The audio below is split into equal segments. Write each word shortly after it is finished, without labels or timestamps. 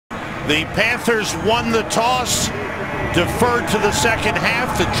The Panthers won the toss, deferred to the second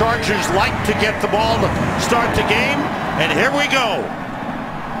half. The Chargers like to get the ball to start the game, and here we go.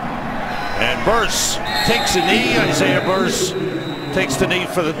 And Burse takes a knee. Isaiah Burse takes the knee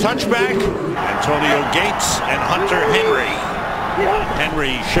for the touchback. Antonio Gates and Hunter Henry.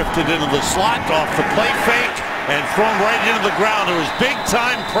 Henry shifted into the slot off the play fake and thrown right into the ground. It was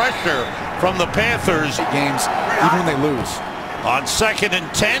big-time pressure from the Panthers. Games, even when they lose. On 2nd and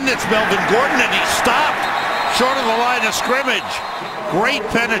 10, it's Melvin Gordon, and he stopped short of the line of scrimmage. Great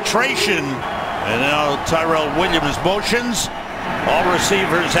penetration. And now Tyrell Williams motions. All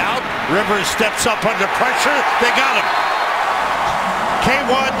receivers out. Rivers steps up under pressure. They got him.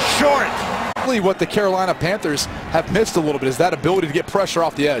 K1 short. What the Carolina Panthers have missed a little bit is that ability to get pressure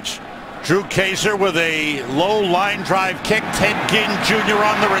off the edge. Drew Kaiser with a low line drive kick. Ted Ginn Jr.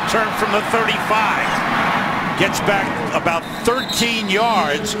 on the return from the 35. Gets back about 13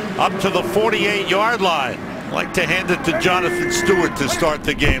 yards up to the 48-yard line. I'd like to hand it to Jonathan Stewart to start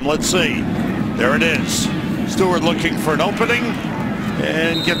the game. Let's see. There it is. Stewart looking for an opening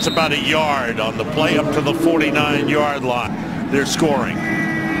and gets about a yard on the play up to the 49-yard line. They're scoring.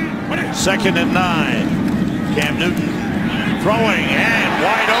 2nd and 9. Cam Newton throwing and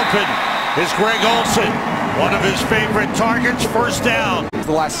wide open is Greg Olsen. One of his favorite targets, first down.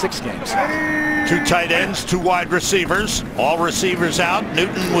 The last 6 games. 2 tight ends, 2 wide receivers. All receivers out.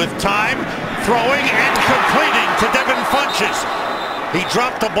 Newton with time. Throwing and completing to Devin Funches. He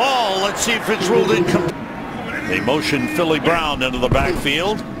dropped the ball. Let's see if it's ruled incomplete. They motion Philly Brown into the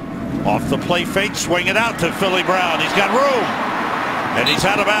backfield. Off the play fake, swing it out to Philly Brown. He's got room. And he's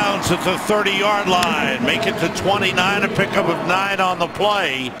out of bounds at the 30-yard line. Make it to 29, a pickup of 9 on the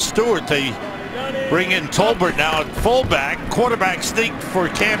play. Stewart, they bring in Tolbert now at fullback. Quarterback sneak for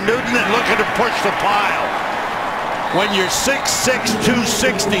Cam Newton and looking to push the pile. When you're 6'6",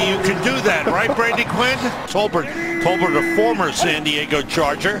 260, you can do that, right, Brady Quinn? Tolbert, a former San Diego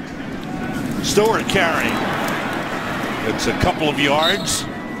Charger. Stewart carrying. It's a couple of yards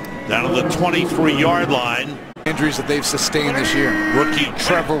down to the 23-yard line. Injuries that they've sustained this year. Rookie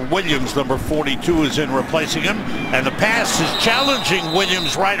Trevor Williams, number 42, is in replacing him. And the pass is challenging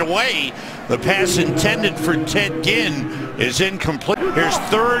Williams right away. The pass intended for Ted Ginn is incomplete. Here's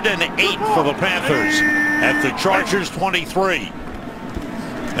 3rd and 8 for the Panthers at the Chargers 23.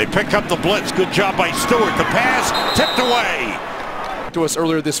 They pick up the blitz. Good job by Stewart. The pass tipped away. To us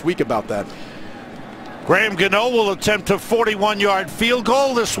earlier this week about that. Graham Gano will attempt a 41-yard field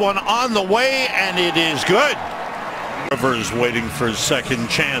goal. This one on the way, and it is good. Rivers waiting for his second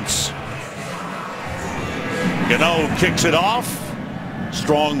chance. Gano kicks it off.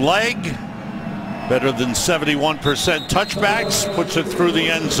 Strong leg. Better than 71% touchbacks. Puts it through the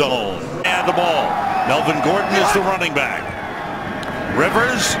end zone. And the ball. Melvin Gordon is the running back.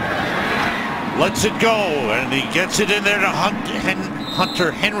 Rivers lets it go, and he gets it in there to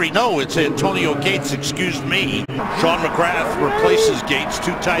Hunter Henry. No, it's Antonio Gates, excuse me. Sean McGrath replaces Gates,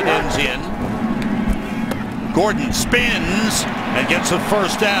 2 tight ends in. Gordon spins and gets a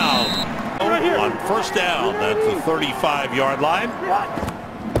first down. On first down at the 35-yard line.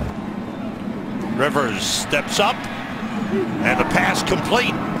 Rivers steps up, and the pass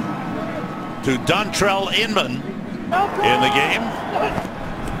complete to Dontrell Inman in the game.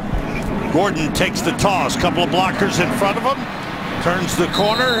 Gordon takes the toss. Couple of blockers in front of him. Turns the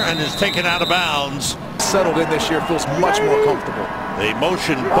corner and is taken out of bounds. Settled in this year, feels much more comfortable. They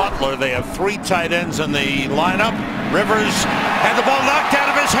motion Butler. They have 3 tight ends in the lineup. Rivers had the ball knocked out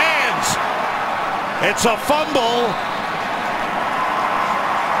of his hands. It's a fumble.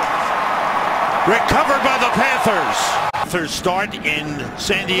 Recovered by the Panthers. Panthers start in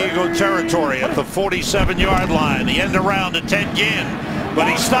San Diego territory at the 47-yard line. The end around to Ted Ginn. But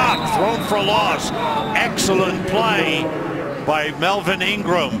he stopped, thrown for a loss. Excellent play by Melvin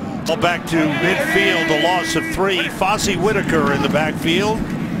Ingram. Ball back to midfield, a loss of 3. Fozzie Whitaker in the backfield.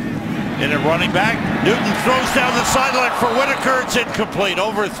 In at running back. Newton throws down the sideline for Whitaker. It's incomplete.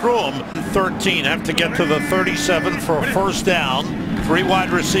 Overthrew him. 13. Have to get to the 37 for a first down. 3 wide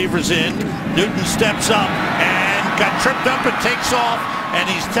receivers in. Newton steps up and got tripped up and takes off. And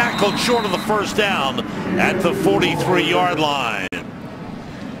he's tackled short of the first down at the 43-yard line.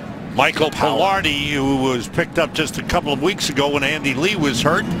 Michael Pilardi, who was picked up just a couple of weeks ago when Andy Lee was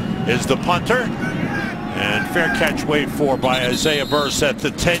hurt, is the punter. And fair catch waved for by Isaiah Burse at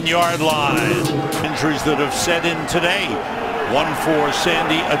the 10-yard line. Injuries that have set in today. 2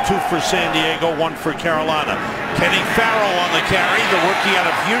 for San Diego, 1 for Carolina. Kenny Farrell on the carry. The rookie out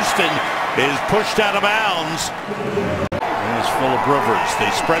of Houston is pushed out of bounds. There's Phillip Rivers.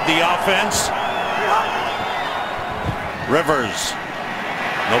 They spread the offense. Rivers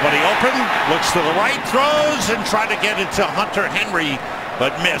Nobody open, looks to the right, throws, and tried to get it to Hunter Henry,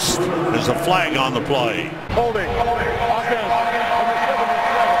 but missed. There's a flag on the play. Holding. Offense. Number 77.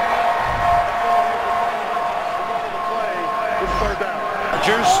 This is third down.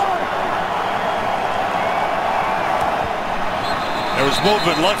 Rodgers. There was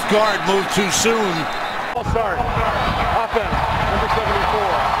movement. Left guard moved too soon. Ball start. Offense. Number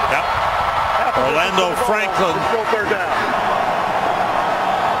 74. Yep. Orlando Franklin. Still third down.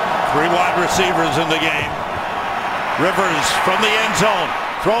 3 wide receivers in the game. Rivers from the end zone,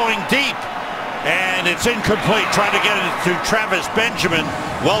 throwing deep, and it's incomplete. Trying to get it to Travis Benjamin,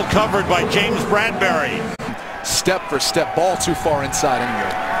 well covered by James Bradbury. Step for step, ball too far inside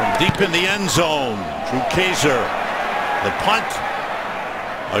anyway. From deep in the end zone, Drew Kaiser. The punt,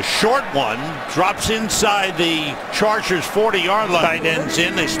 a short one, drops inside the Chargers 40-yard line. Tight ends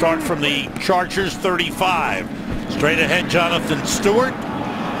in, they start from the Chargers 35. Straight ahead, Jonathan Stewart.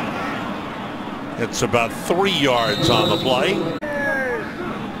 It's about 3 yards on the play.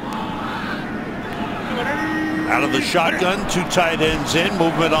 Out of the shotgun, 2 tight ends in,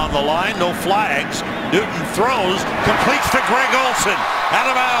 movement on the line, no flags. Newton throws, completes to Greg Olsen, out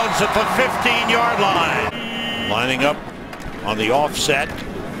of bounds at the 15-yard line. Lining up on the offset.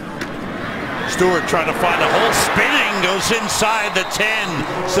 Stewart trying to find a hole, spinning, goes inside the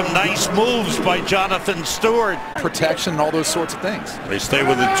 10. Some nice moves by Jonathan Stewart. Protection and all those sorts of things. They stay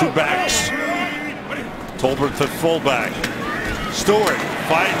with the 2 backs. Tolbert the fullback. Stewart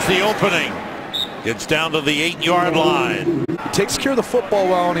finds the opening. Gets down to the 8-yard line. He takes care of the football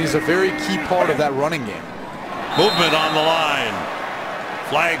well, and he's a very key part of that running game. Movement on the line.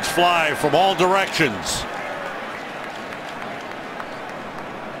 Flags fly from all directions.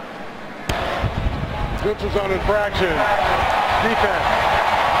 Neutral zone infraction. Defense.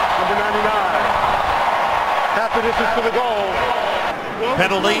 Number 99. Half the distance to the goal.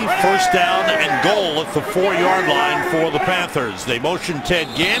 Penalty, first down and goal at the 4-yard line for the Panthers. They motion Ted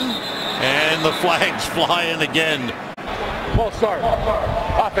Ginn, and the flags fly in again. Ball start.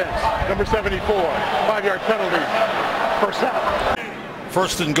 Offense. Number 74. 5-yard penalty. First down.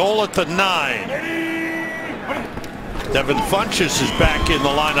 First and goal at the 9. Devin Funchess is back in the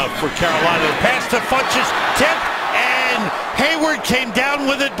lineup for Carolina. The pass to Funchess, tip, and Hayward came down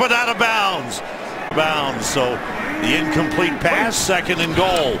with it, but out of bounds. So the incomplete pass, second and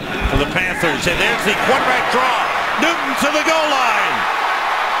goal for the Panthers. And there's the quarterback draw. Newton to the goal line.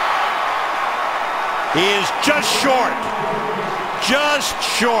 He is just short. Just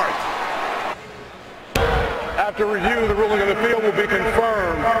short. After review, the ruling of the field will be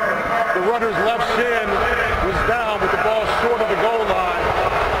confirmed. The runner's left shin was down with the ball short of the goal line.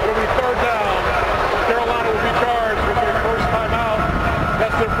 It'll be third down. Carolina will be charged with their first timeout.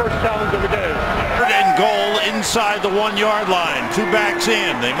 That's their first challenge of the game. Third and goal inside the 1-yard line. 2 backs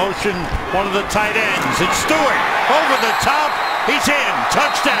in. They motion one of the tight ends. It's Stewart over the top. He's in.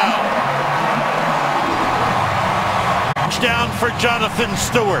 Touchdown. Touchdown for Jonathan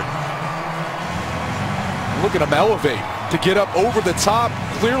Stewart. Look at him elevate to get up over the top.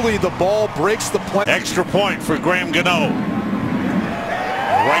 Clearly the ball breaks the play. Extra point for Graham Gano.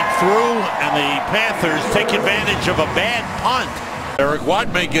 Right through, and the Panthers take advantage of a bad punt. Eric Watt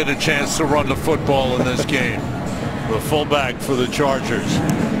may get a chance to run the football in this game. The fullback for the Chargers.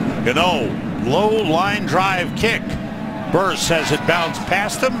 Gano, low line drive kick. Burse has it bounce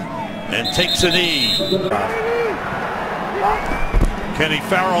past him and takes a knee. Kenny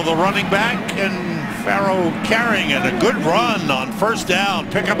Farrell, the running back, and Farrell carrying it. A good run on first down.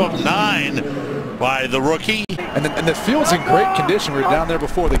 Pickup of 9 by the rookie. And the field's in great condition. We were down there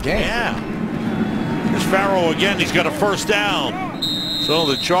before the game. Yeah. There's Farrell again. He's got a first down. So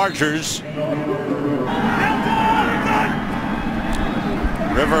the Chargers.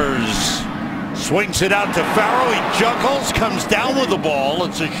 Rivers swings it out to Farrell. He juggles, comes down with the ball.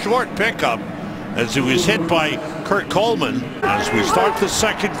 It's a short pickup as he was hit by Kurt Coleman. As we start the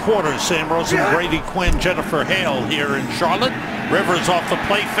second quarter, Sam Rosen, Brady Quinn, Jennifer Hale here in Charlotte. Rivers off the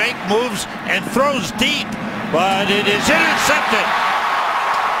play fake, moves and throws deep, but it is intercepted.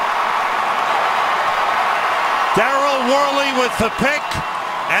 Darrell Worley with the pick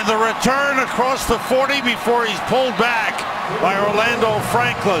and the return across the 40 before he's pulled back by Orlando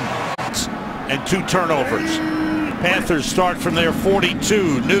Franklin. And 2 turnovers. Panthers start from their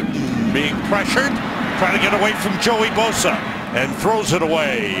 42. Newton being pressured, trying to get away from Joey Bosa, and throws it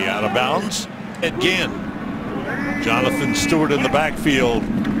away out of bounds. Again, Jonathan Stewart in the backfield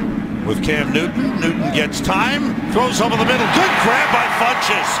with Cam Newton. Newton gets time, throws over the middle. Good grab by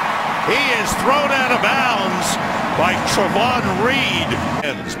Funchess. He is thrown out of bounds by Trevon Reed.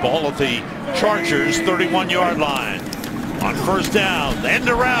 And it's ball at the Chargers 31-yard line. on first down. End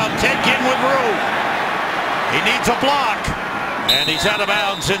around, Ted Ginn with room. He needs a block, and he's out of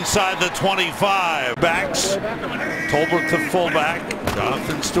bounds inside the 25. Backs, Tolbert the fullback,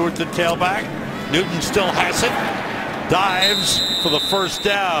 Jonathan Stewart the tailback. Newton still has it. Dives for the first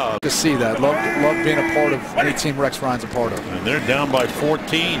down. To see that. Love being a part of any team Rex Ryan's a part of. And they're down by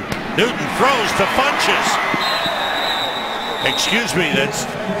 14. Newton throws to Funches. Excuse me, that's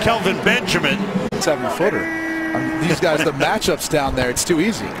Kelvin Benjamin. 7-footer. I mean, these guys, the matchups down there, it's too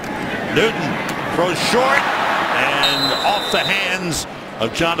easy. Newton throws short and off the hands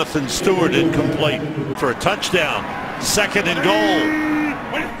of Jonathan Stewart, incomplete for a touchdown. Second and goal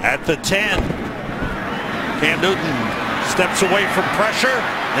at the 10. Cam Newton steps away from pressure,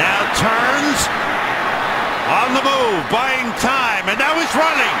 now turns on the move, buying time, and now he's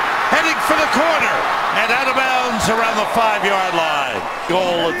running, heading for the corner, and out of bounds around the 5-yard line.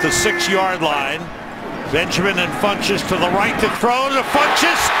 Goal at the 6-yard line. Benjamin and Funches to the right to throw to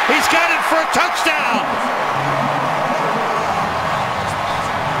Funches. He's got it for a touchdown.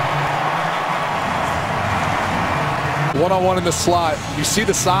 One-on-one in the slot. You see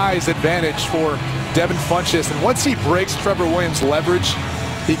the size advantage for Devin Funches, and once he breaks Trevor Williams' leverage,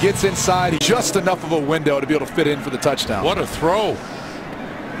 he gets inside just enough of a window to be able to fit in for the touchdown. What a throw.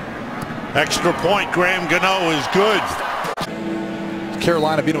 Extra point, Graham Gano is good.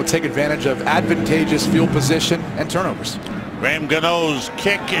 Carolina being able to take advantage of advantageous field position and turnovers. Graham Gano's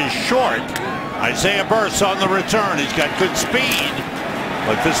kick is short. Isaiah Burse on the return. He's got good speed,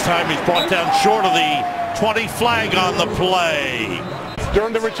 but this time he's brought down short of the 20 flag on the play.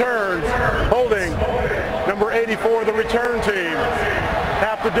 During the return, holding number 84 of the return team.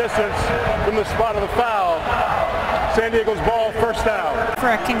 Half the distance from the spot of the foul. San Diego's ball, first down.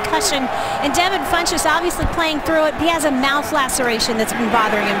 For a concussion, and Devin Funches obviously playing through it. He has a mouth laceration that's been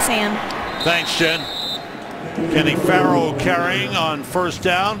bothering him, Sam. Thanks, Jen. Kenny Farrow carrying on first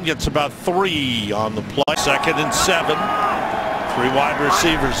down, gets about 3 on the play. Second and 7. 3 wide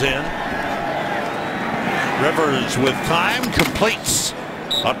receivers in. Rivers with time completes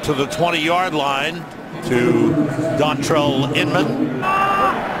up to the 20-yard line to Dontrell Inman.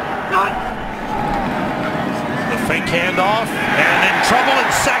 The fake handoff, and in trouble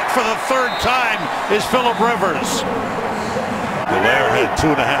and sacked for the 3rd time is Phillip Rivers. Golaire had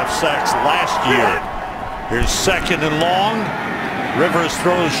 2.5 sacks last year. Here's second and long. Rivers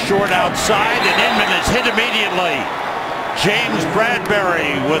throws short outside, and Inman is hit immediately. James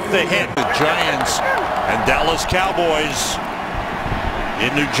Bradbury with the hit. The Giants and Dallas Cowboys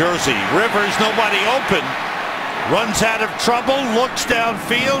in New Jersey. Rivers, nobody open. Runs out of trouble, looks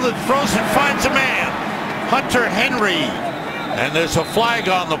downfield, and throws and finds a man. Hunter Henry. And there's a flag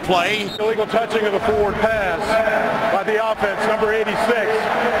on the play. Illegal touching of the forward pass by the offense. Number 86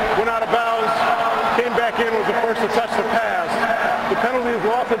 went out of bounds, came back in, was the first to touch the pass. The penalty is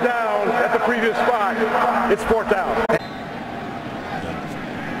loss of down at the previous spot. It's 4th down.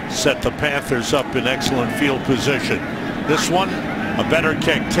 Set the Panthers up in excellent field position. This one, a better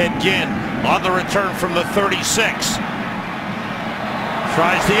kick. Ted Ginn on the return from the 36.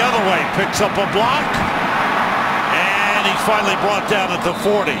 Tries the other way, picks up a block, and he's finally brought down at the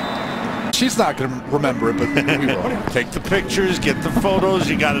 40. She's not going to remember it, but we will. Take the pictures, get the photos,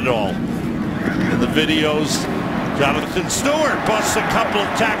 you got it all. And the videos, Jonathan Stewart busts a couple of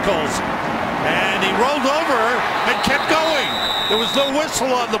tackles, and he rolled over and kept going. There was no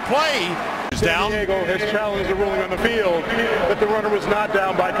whistle on the play. San Diego has challenged the ruling on the field that the runner was not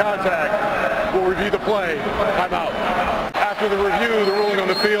down by contact. We'll review the play. Timeout. After the review, the ruling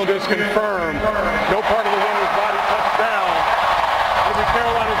on the field is confirmed. No part of the runner's body touched down. It'll be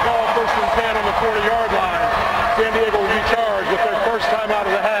Carolina's ball, 1st and 10 on the 40-yard line. San Diego will be charged with their first time out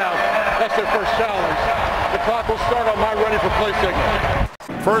of the half. That's their first challenge. The clock will start on my ready for play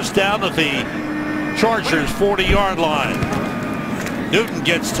signal. First down at the Chargers' 40-yard line. Newton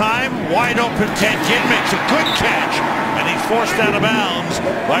gets time, wide open. Ted Ginn makes a good catch, and he's forced out of bounds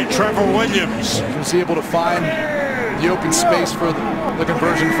by Trevor Williams. Was he able to find the open space for the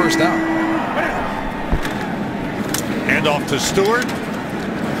conversion first down? Hand off to Stewart,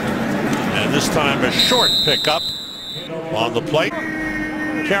 and this time a short pickup on the plate.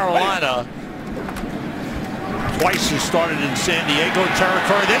 Carolina twice has started in San Diego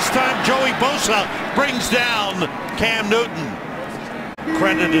territory. This time Joey Bosa brings down Cam Newton.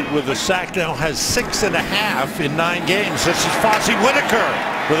 Credited with a sack, now has 6.5 in 9 games. This is Fozzie Whitaker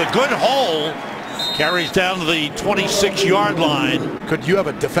with a good hole. Carries down to the 26-yard line. Could you have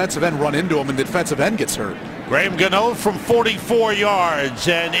a defensive end run into him and the defensive end gets hurt? Graham Gano from 44 yards,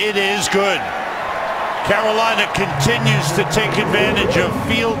 and it is good. Carolina continues to take advantage of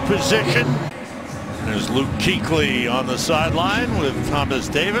field position. There's Luke Kuechly on the sideline with Thomas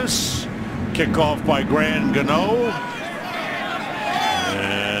Davis. Kickoff by Graham Gano.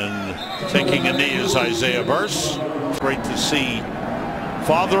 And taking a knee is Isaiah Burse. Great to see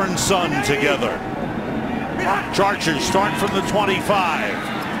father and son together. Chargers start from the 25.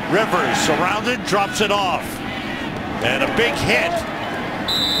 Rivers surrounded, drops it off. And a big hit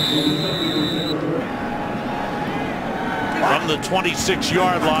from the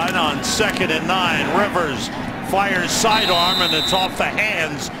 26-yard line on 2nd and 9. Rivers fires sidearm, and it's off the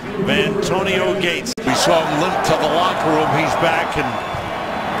hands of Antonio Gates. We saw him limp to the locker room. He's back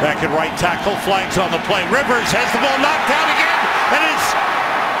at right tackle. Flags on the play. Rivers has the ball knocked down again, and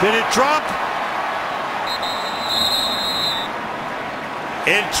did it drop?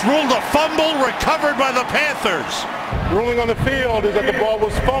 It's ruled a fumble, recovered by the Panthers. Ruling on the field is that the ball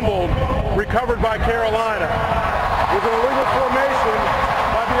was fumbled, recovered by Carolina. It was an illegal formation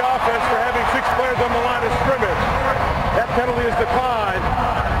by the offense for having 6 players on the line of scrimmage. That penalty is declined.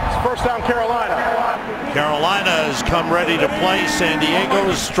 It's first down, Carolina. Carolina has come ready to play. San Diego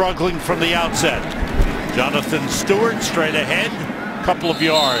is struggling from the outset. Jonathan Stewart straight ahead, couple of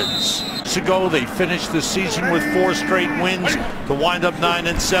yards. Ago they finished the season with 4 straight wins to wind up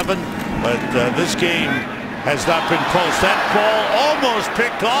 9-7, but this game has not been close. That ball almost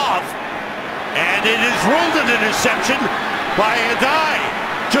picked off, and it is ruled an interception by Adai.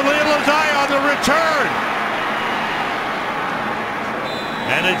 Jaleel Adai on the return,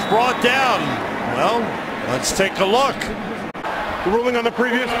 and it's brought down. Well, let's take a look. The ruling on the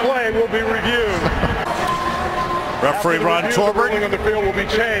previous play will be reviewed. Referee Ron Torbert. The ruling on the field will be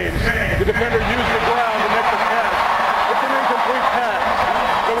changed. The defender used the ground to make the catch. It's an incomplete pass.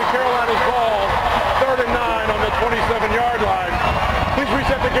 So with Carolina's ball, 3rd and 9 on the 27-yard line. Please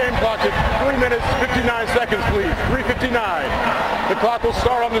reset the game clock to 3 minutes, 59 seconds, please. 3:59. The clock will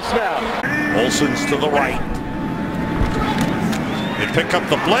start on the snap. Olsen's to the right. They pick up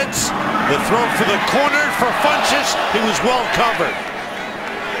the blitz. The throw for the corner for Funchess. He was well covered.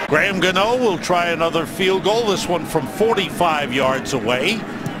 Graham Gano will try another field goal, this one from 45 yards away.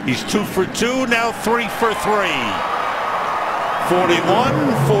 He's 2 for 2, now 3 for 3.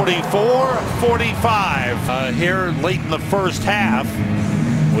 41, 44, 45. Here late in the first half,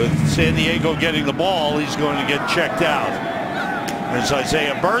 with San Diego getting the ball, he's going to get checked out. There's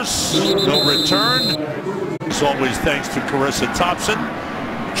Isaiah Burse, no return. As always, thanks to Carissa Thompson.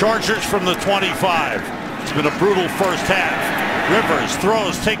 Chargers from the 25. It's been a brutal first half. Rivers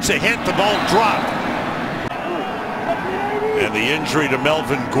throws, takes a hit, the ball dropped. And the injury to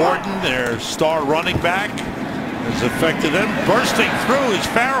Melvin Gordon, their star running back, has affected him. Bursting through is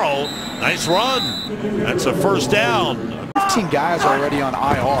Farrell. Nice run. That's a first down. 15 guys already on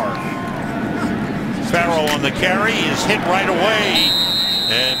IR. Farrell on the carry is hit right away,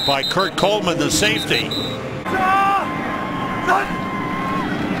 and by Kurt Coleman, the safety.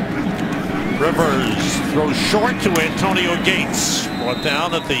 Rivers throws short to Antonio Gates, brought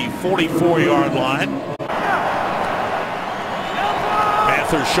down at the 44-yard line.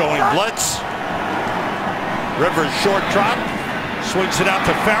 Panthers showing blitz. Rivers short drop, swings it out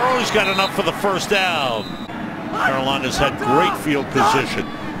to Farrell. He's got enough for the first down. Carolina's had great field position.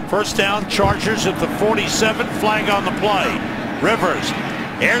 First down, Chargers at the 47, flag on the play. Rivers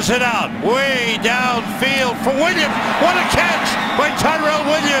airs it out, way downfield for Williams. What a catch by Tyrell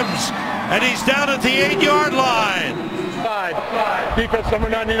Williams! And he's down at the 8-yard line. Defense number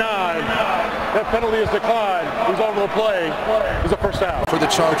 99. That penalty is declined. He's over the play. It's a first down. For the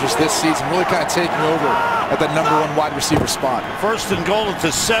Chargers this season, really kind of taking over at that #1 wide receiver spot. First and goal at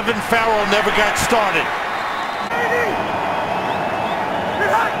the 7. Farrell never got started.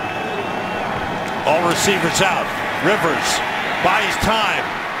 All receivers out. Rivers buys time,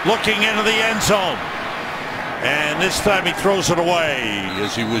 looking into the end zone. And this time he throws it away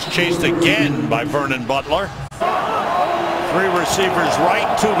as he was chased again by Vernon Butler. 3 receivers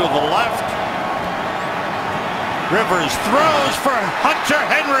right, 2 to the left. Rivers throws for Hunter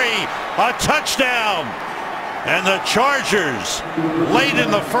Henry, a touchdown. And the Chargers, late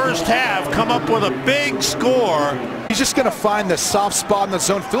in the first half, come up with a big score. He's just going to find the soft spot in the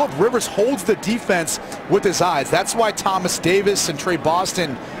zone. Phillip Rivers holds the defense with his eyes. That's why Thomas Davis and Trey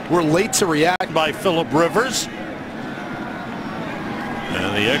Boston were late to react. By Phillip Rivers.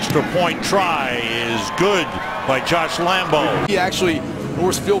 And the extra point try is good by Josh Lambo. He actually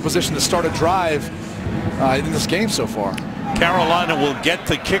was field position to start a drive in this game so far. Carolina will get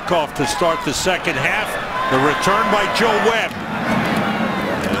the kickoff to start the second half. The return by Joe Webb.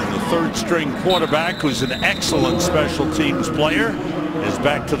 And the 3rd-string quarterback, who's an excellent special teams player, is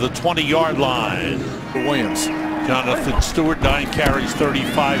back to the 20-yard line. Williams. Jonathan Stewart, 9 carries,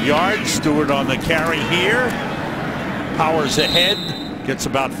 35 yards. Stewart on the carry here. Powers ahead. Gets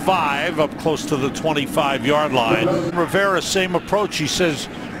about 5 up close to the 25-yard line. Rivera, same approach. He says,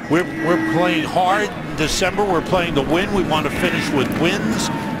 we're playing hard in December. We're playing to win. We want to finish with wins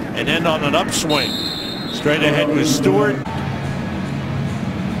and end on an upswing. Straight ahead with Stewart.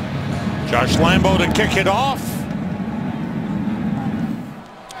 Josh Lambo to kick it off.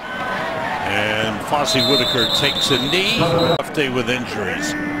 And Fosse Whitaker takes a knee. Tough day with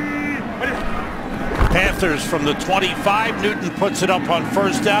injuries. Panthers from the 25. Newton puts it up on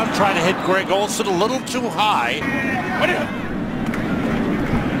first down. Trying to hit Greg Olsen a little too high.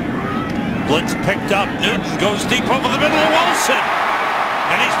 Blitz picked up. Newton goes deep over the middle of Olsen.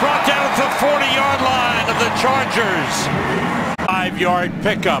 And he's brought down to the 40-yard line of the Chargers. 5-yard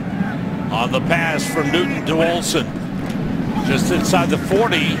pickup on the pass from Newton to Olsen. Just inside the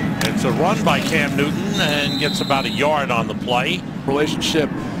 40. It's a run by Cam Newton and gets about a yard on the play. Relationship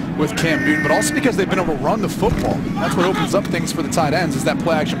with Cam Newton, but also because they've been able to run the football. That's what opens up things for the tight ends, is that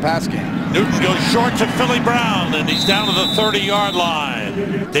play-action pass game. Newton goes short to Philly Brown, and he's down to the 30-yard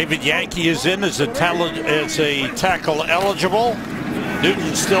line. David Yankee is in as a tackle eligible.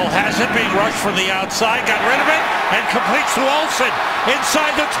 Newton still has it, being rushed from the outside, got rid of it, and completes to Olsen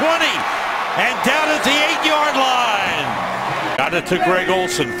inside the 20, and down at the 8-yard line. Got it to Greg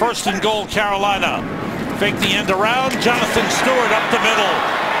Olsen. First and goal, Carolina. Fake the end around. Jonathan Stewart up the middle.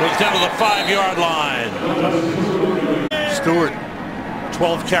 Goes down to the 5-yard line. Stewart,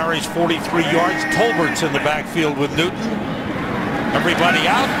 12 carries, 43 yards. Tolbert's in the backfield with Newton. Everybody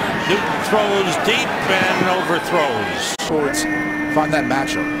out. Newton throws deep and overthrows. Towards find that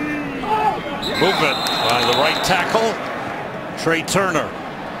matchup. Movement by the right tackle, Trey Turner.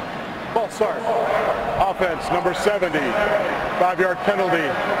 Ball start. Offense, number 70. 5-yard penalty.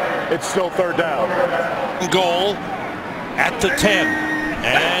 It's still third down. Goal at the 10.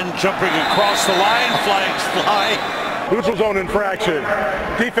 And jumping across the line, flags fly. Neutral zone infraction.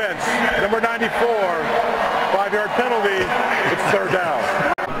 Defense, number 94. 5-yard penalty. It's third down.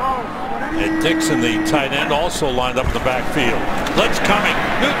 And Dixon, the tight end, also lined up in the backfield. Blitz coming.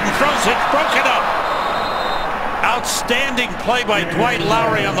 Newton throws it, broken up. Outstanding play by Dwight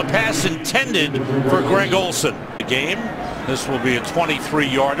Lowry on the pass intended for Greg Olsen. The game. This will be a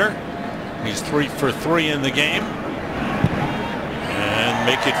 23-yarder. He's 3 for 3 in the game. And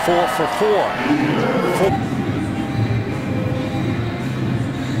make it 4 for 4.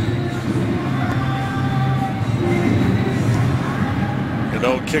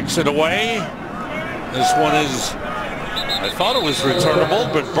 Gano kicks it away. This one is, I thought it was returnable,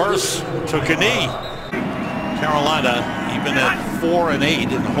 but Burse took a knee. Carolina, even at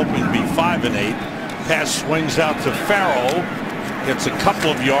 4-8 and hoping to be 5-8, pass swings out to Farrow, gets a couple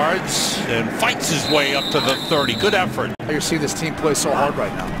of yards and fights his way up to the 30. Good effort. You see this team play so hard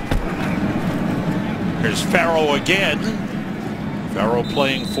right now. Here's Farrow again. Farrow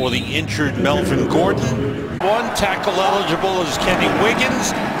playing for the injured Melvin Gordon. One tackle eligible is Kenny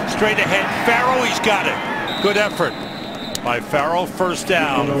Wiggins. Straight ahead, Farrow, he's got it. Good effort by Farrow. First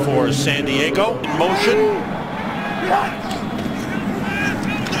down for San Diego. In motion.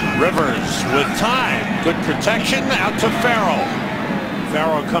 Rivers with time. Good protection out to Farrow.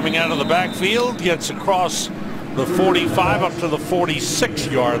 Farrow coming out of the backfield, gets across the 45 up to the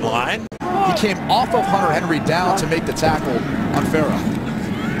 46-yard line. He came off of Hunter Henry down to make the tackle on Farrow.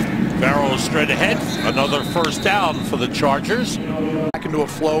 Farrow straight ahead. Another first down for the Chargers. Back into a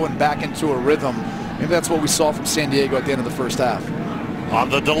flow and back into a rhythm. Maybe that's what we saw from San Diego at the end of the first half. On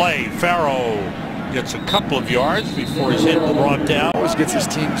the delay, Farrow gets a couple of yards before he's hit and brought down. Always gets his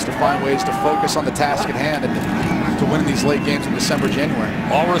teams to find ways to focus on the task at hand and to win these late games in December, January.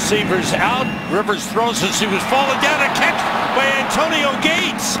 All receivers out. Rivers throws as he was falling down. A catch by Antonio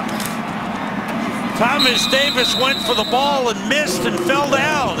Gates. Thomas Davis went for the ball and missed and fell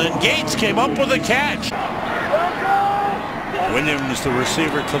down, and Gates came up with a catch. Williams, the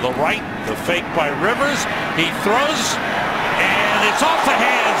receiver to the right. The fake by Rivers. He throws, and it's off the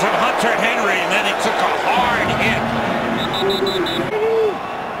hands of Hunter Henry, and then he took a hard hit.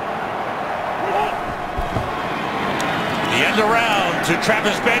 The end around to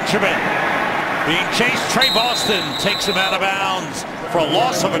Travis Benjamin. Being chased, Trey Boston takes him out of bounds for a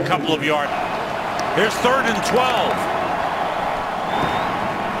loss of a couple of yards. Here's 3rd and 12.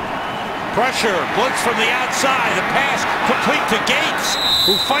 Pressure, blitz from the outside. The pass complete to Gates,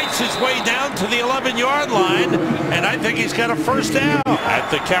 who fights his way down to the 11-yard line, and I think he's got a first down at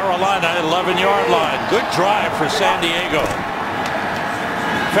the Carolina 11-yard line. Good drive for San Diego.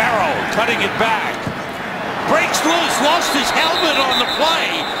 Farrow cutting it back. Breaks loose, lost his helmet on the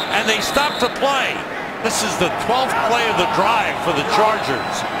play, and they stopped the play. This is the 12th play of the drive for the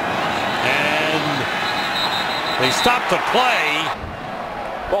Chargers. And they stop the play.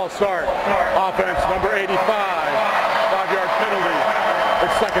 Ball start. Offense number 85. 5-yard penalty.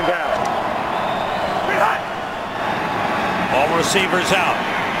 It's second down. All receivers out.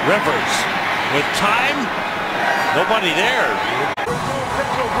 Rivers with time. Nobody there.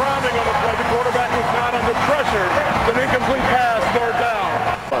 Intentional grounding on the play. The quarterback was not under pressure. It's an incomplete pass. Third down.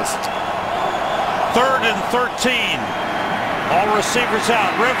 3rd and 13. All receivers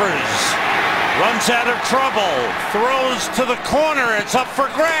out. Rivers runs out of trouble. Throws to the corner. It's up for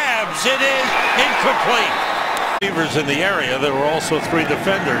grabs. It is incomplete. Receivers in the area. There were also 3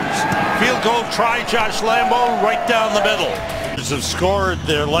 defenders. Field goal try. Josh Lambo right down the middle. Have scored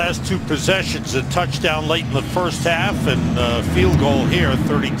their last 2 possessions, a touchdown late in the first half and a field goal here,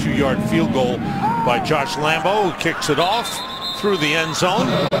 32-yard field goal by Josh Lambo, who kicks it off through the end zone.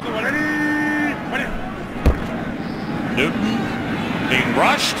 Newton being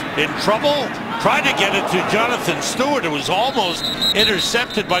rushed, in trouble, tried to get it to Jonathan Stewart. It was almost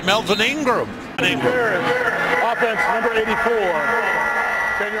intercepted by Melvin Ingram. Offense number 84,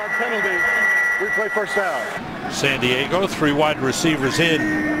 10-yard penalty, replay first down. San Diego, 3 wide receivers in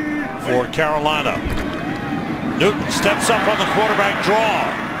for Carolina. Newton steps up on the quarterback draw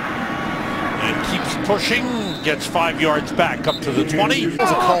and keeps pushing, gets 5 yards back up to the 20. It was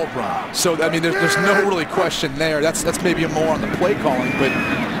a called run, so I mean there's no really question there. That's maybe more on the play calling, but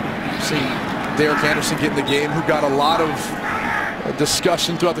see Derek Anderson get in the game, who got a lot of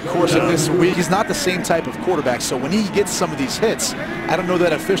discussion throughout the course of this week. He's not the same type of quarterback, so when he gets some of these hits, I don't know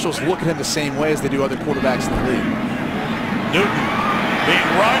that officials look at him the same way as they do other quarterbacks in the league. Newton being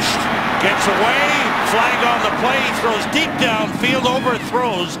rushed, gets away, flag on the play, throws deep downfield,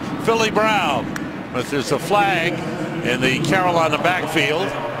 overthrows Philly Brown. But there's a flag in the Carolina backfield.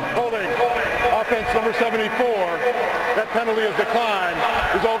 Holding. Offense number 74. That penalty is declined.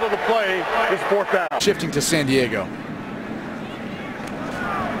 Result of the play is 4th down. Shifting to San Diego.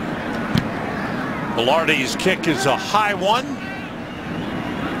 Velarde's kick is a high one.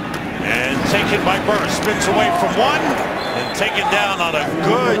 And taken by Burr. Spins away from one and taken down on a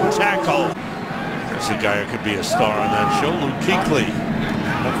good tackle. There's a guy who could be a star on that show, Luke Kuechly.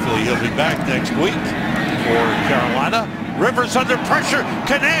 Hopefully he'll be back next week for Carolina. Rivers under pressure,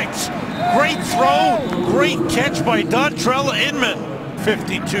 connects. Great throw, great catch by Dontrell Inman.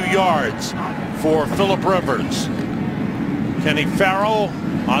 52 yards for Phillip Rivers. Kenny Farrell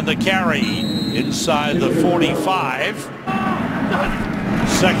on the carry inside the 45.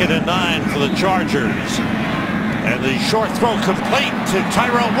 2nd and 9 for the Chargers. And the short throw complete to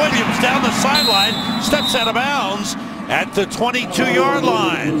Tyrell Williams down the sideline. Steps out of bounds at the 22-yard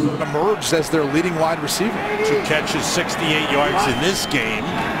line. Emerged as their leading wide receiver. 2 catches, 68 yards in this game.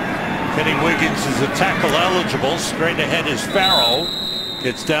 Kenny Wiggins is a tackle eligible. Straight ahead is Farrell.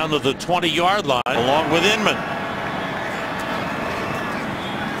 Gets down to the 20-yard line along with Inman.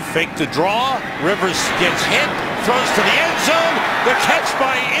 Fake the draw. Rivers gets hit. Throws to the end zone. The catch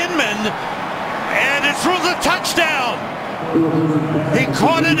by Inman. And it's through the touchdown. He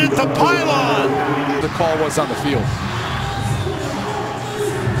caught it at the pylon. The call was on the field.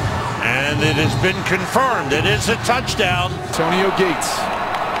 And it has been confirmed. It is a touchdown. Antonio Gates.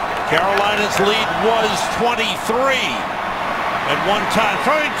 Carolina's lead was 23 at one time.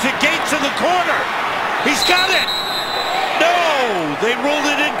 Throwing to Gates in the corner. He's got it. No, they ruled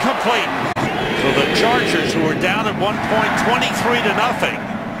it incomplete. So the Chargers, who were down at one point 23-0,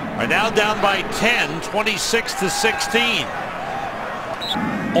 are now down by 10, 26-16.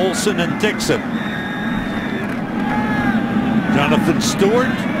 Olsen and Dixon. Jonathan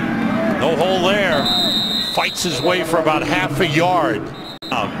Stewart, no hole there. Fights his way for about half a yard.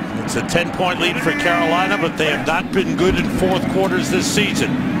 It's a 10-point lead for Carolina, but they have not been good in 4th quarters this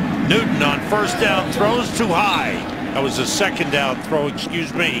season. Newton on 1st down throws too high. That was a 2nd down throw,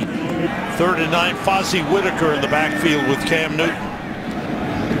 excuse me. 3rd and 9, Fozzie Whitaker in the backfield with Cam Newton.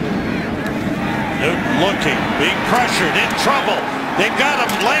 Newton looking, being pressured, in trouble. They've got him.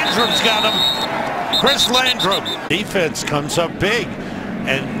 Landrum's got him. Chris Landrum. Defense comes up big.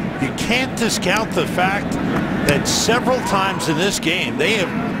 And you can't discount the fact that several times in this game they have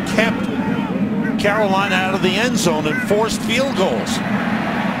kept Carolina out of the end zone and forced field goals.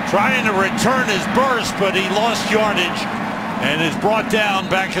 Trying to return his burst, but he lost yardage and is brought down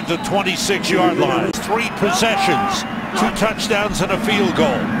back at the 26-yard line. 3 possessions, 2 touchdowns and a field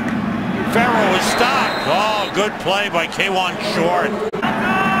goal. Farrell is stopped. Oh, good play by K'Wan Short.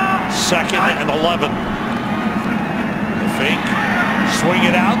 2nd and 11. The fake, swing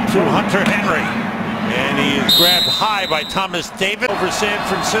it out to Hunter Henry. And he is grabbed high by Thomas David over San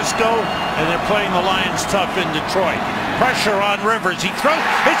Francisco, and they're playing the Lions tough in Detroit. Pressure on Rivers. He throws.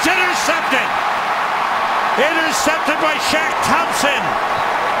 It's intercepted. Intercepted by Shaq Thompson.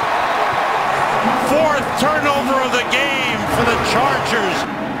 Fourth turnover of the game for the Chargers.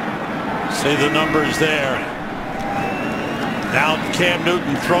 See the numbers there. Now Cam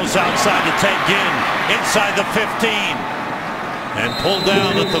Newton throws outside to Ted Ginn, inside the 15, and pulled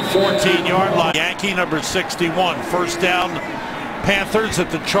down at the 14-yard line. Yankee number 61, first down Panthers at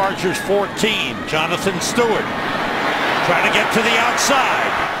the Chargers 14. Jonathan Stewart trying to get to the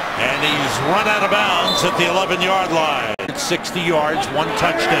outside, and he's run out of bounds at the 11-yard line. 60 yards, 1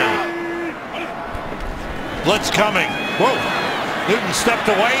 touchdown. Blitz coming. Whoa. Newton stepped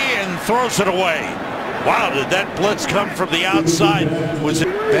away and throws it away. Wow, did that blitz come from the outside? Was it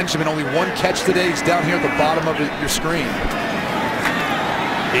Benjamin, only 1 catch today. He's down here at the bottom of your screen.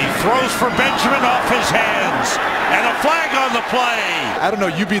 He throws for Benjamin off his hands. And a flag on the play. I don't know,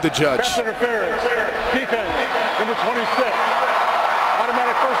 you be the judge. Pass interference. Defense, number 26.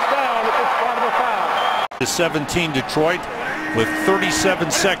 Automatic first down at this spot of a foul. 17 Detroit with 37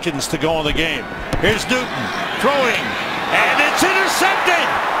 seconds to go in the game. Here's Newton throwing, and it's intercepted.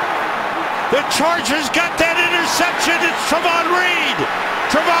 The Chargers got that interception. It's Trevon Reed.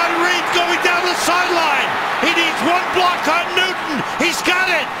 Trevon Reed going down the sideline. He needs 1 block on Newton. He's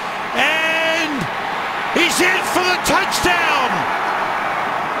got it. And he's in for the touchdown.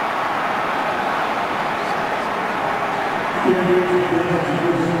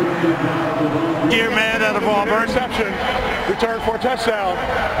 Dear man out of Auburn. Interception. Return for a touchdown.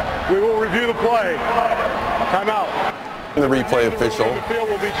 We will review the play. Timeout. The replay official. The field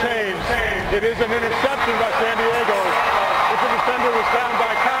will be changed. It is an interception by San Diego. If the defender was found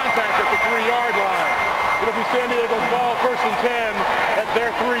by contact at the 3-yard line, it'll be San Diego's ball, 1st and 10 at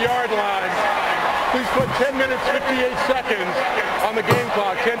their 3-yard line. Please put 10 minutes, 58 seconds on the game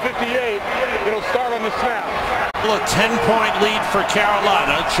clock. 10:58. It'll start on the snap. A 10-point lead for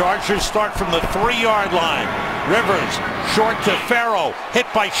Carolina. Chargers start from the 3-yard line. Rivers short to Farrow, hit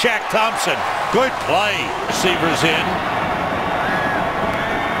by Shaq Thompson. Good play. Receivers in.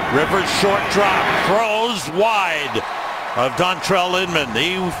 Rivers short drop, throws wide of Dontrell Inman.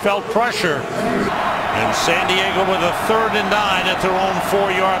 He felt pressure. And San Diego with a 3rd and 9 at their own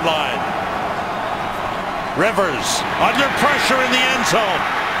 4-yard line. Rivers under pressure in the end zone.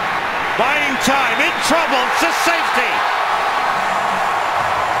 Buying time, in trouble, it's a safety.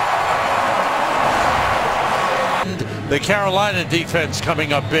 The Carolina defense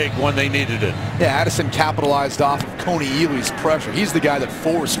coming up big when they needed it. Yeah, Addison capitalized off of Coney Ealy's pressure. He's the guy that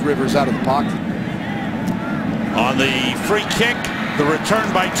forced Rivers out of the pocket. On the free kick, the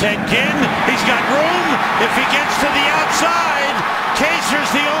return by Ted Ginn. He's got room. If he gets to the outside,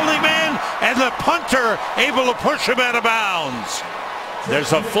 Kaiser's the only man, and the punter able to push him out of bounds.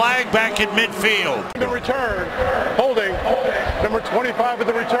 There's a flag back at midfield. The return, holding, number 25 of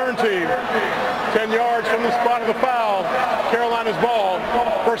the return team. 10 yards from the spot of the foul. Carolina's ball,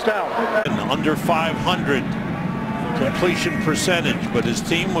 1st down. Under 500 completion percentage, but his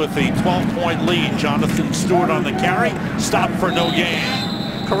team with a 12-point lead. Jonathan Stewart on the carry, stopped for no gain.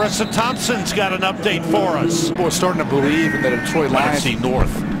 Carissa Thompson's got an update for us. People are starting to believe in the Detroit Lions'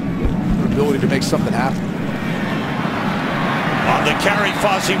 North ability to make something happen. On the carry,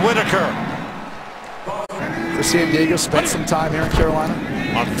 Fozzie Whitaker. For San Diego, spent some time here in Carolina.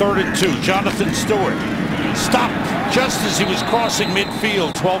 On 3rd and 2, Jonathan Stewart stopped just as he was crossing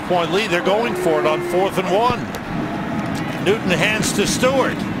midfield. 12-point lead. They're going for it on 4th and 1. Newton hands to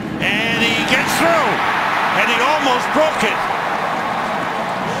Stewart, and he gets through, and he almost broke it.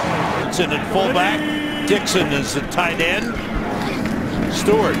 It's in at fullback. Dixon is the tight end.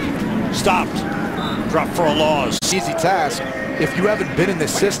 Stewart stopped, dropped for a loss. Easy task if you haven't been in the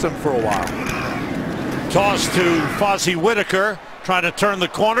system for a while. Toss to Fozzie Whitaker, trying to turn the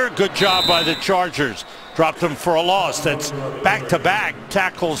corner. Good job by the Chargers. Dropped him for a loss. That's back-to-back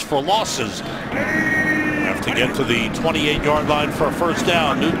tackles for losses. Have to get to the 28-yard line for a 1st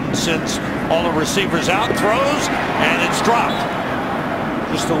down. Newton sends all the receivers out, throws, and it's dropped.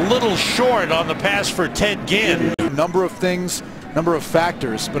 Just a little short on the pass for Ted Ginn. Number of things, number of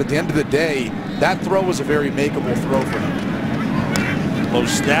factors, but at the end of the day, that throw was a very makeable throw for him. Low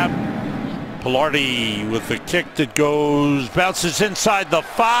snap. Pilardi with the kick that goes, bounces inside the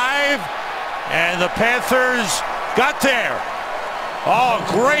 5, and the Panthers got there. Oh,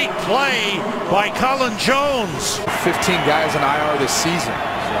 great play by Colin Jones. 15 guys in IR this season.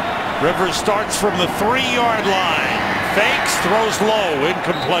 Rivers starts from the 3-yard line. Fakes, throws low,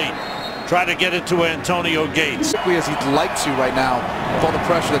 incomplete. Try to get it to Antonio Gates. As he'd like to right now with all the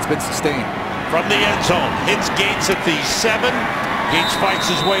pressure that's been sustained. from the end zone. Hits Gates at the 7. Gates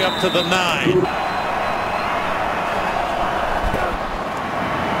fights his way up to the 9.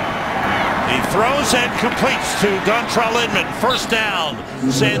 He throws and completes to Dontrell Inman. First down,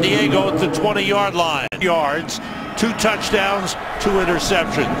 San Diego at the 20-yard line. Yards, 2 touchdowns, 2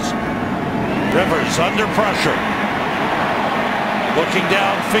 interceptions. Rivers under pressure. Looking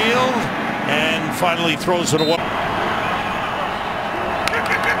downfield and finally throws it away.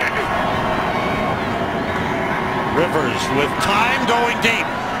 Rivers with time going deep.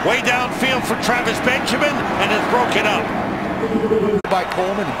 Way downfield for Travis Benjamin and is broken up. By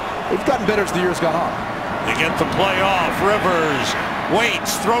Coleman. They've gotten better as the years gone on. They get the play off. Rivers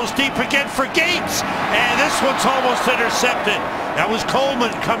waits, throws deep again for Gates, and this one's almost intercepted. That was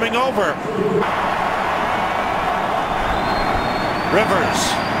Coleman coming over. Rivers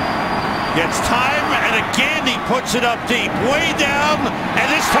gets time, and again he puts it up deep, way down, and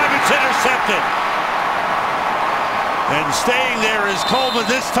this time it's intercepted. And staying there is Coleman.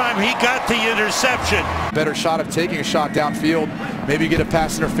 This time he got the interception. Better shot of taking a shot downfield. Maybe you get a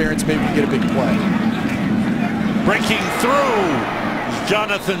pass interference, maybe you get a big play. Breaking through is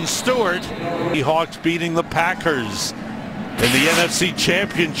Jonathan Stewart. The Hawks beating the Packers in the NFC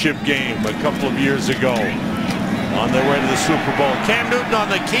Championship game a couple of years ago on their way to the Super Bowl. Cam Newton on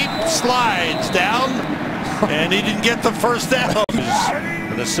the keep, slides down, and he didn't get the first down.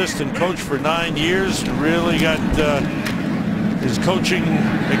 An assistant coach for 9 years, really got his coaching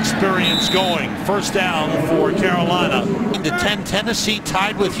experience going. First down for Carolina. To 10, Tennessee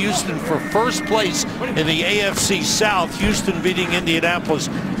tied with Houston for first place in the AFC South. Houston beating Indianapolis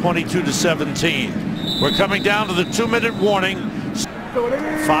 22-17. We're coming down to the 2-minute warning.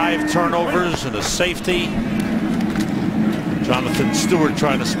 5 turnovers and a safety. Jonathan Stewart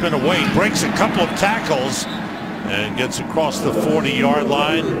trying to spin away, breaks a couple of tackles and gets across the 40-yard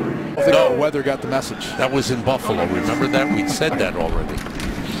line. I think the weather got the message. That was in Buffalo. Remember that? We'd said that already.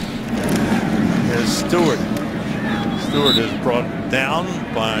 Here's Stewart. Stewart is brought down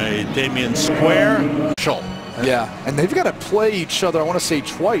by Damian Square. Yeah, and they've got to play each other, I want to say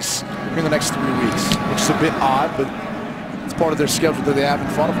twice in the next 3 weeks, which is a bit odd, but it's part of their schedule that they have in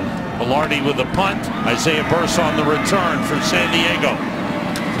front of them. Velarde with the punt. Isaiah Burse on the return for San Diego.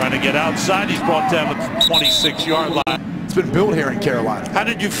 Trying to get outside. He's brought down at the 26-yard line. It's been built here in Carolina. How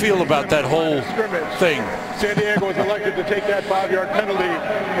did you feel about that whole thing? San Diego was elected to take that 5-yard penalty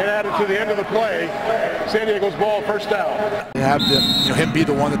and add it to the end of the play. San Diego's ball, first down. You have him be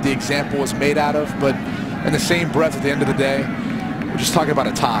the one that the example was made out of, but in the same breath at the end of the day, we're just talking about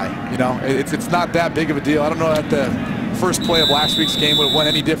a tie. It's not that big of a deal. I don't know that the first play of last week's game would have went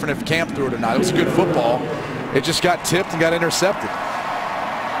any different if Camp threw it or not. It was good football. It just got tipped and got intercepted.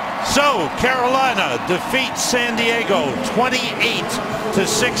 So Carolina defeats San Diego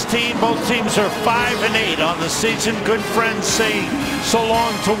 28-16. Both teams are 5-8 on the season. Good friends say so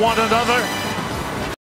long to one another.